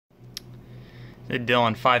The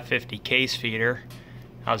Dillon 550 case feeder.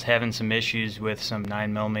 I was having some issues with some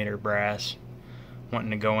 9mm brass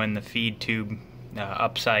wanting to go in the feed tube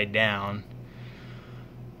upside down.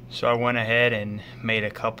 So I went ahead and made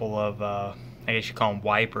a couple of, I guess you call them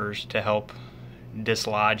wipers, to help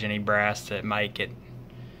dislodge any brass that might get,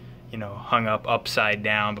 hung up upside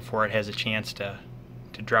down before it has a chance to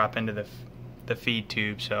drop into the feed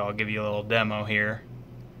tube. So I'll give you a little demo here.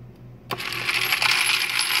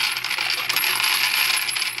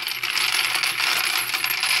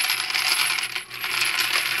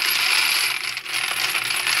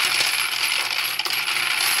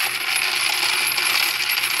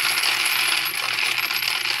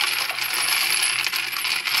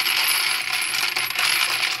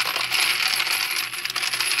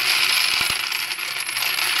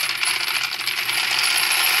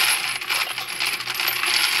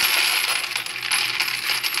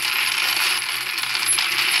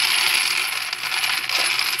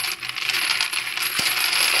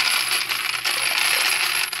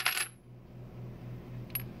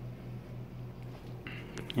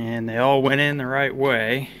 And they all went in the right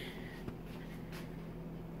way.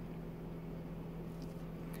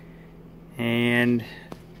 And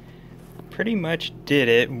pretty much did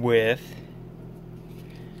it with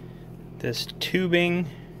this tubing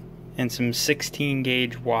and some 16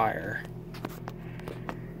 gauge wire.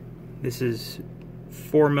 This is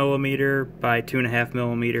 4mm by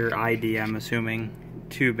 2.5mm ID, I'm assuming,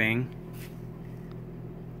 tubing,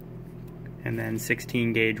 and then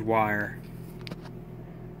 16 gauge wire.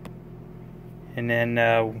 And then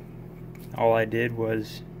all I did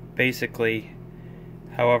was basically,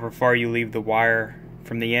 however far you leave the wire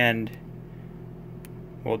from the end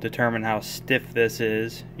will determine how stiff this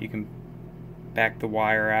is. You can back the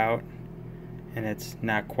wire out and it's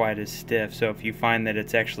not quite as stiff. So if you find that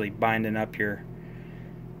it's actually binding up your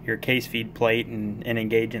case feed plate and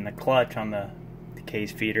engaging the clutch on the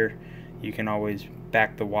case feeder, you can always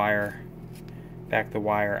back the wire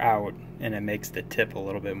out, and it makes the tip a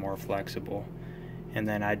little bit more flexible. And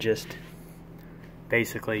then I just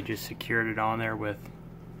basically just secured it on there with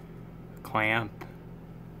a clamp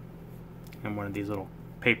and one of these little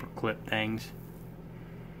paper clip things.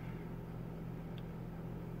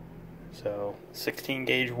 So 16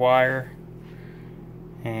 gauge wire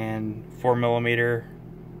and 4mm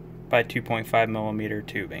by 2.5mm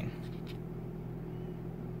tubing.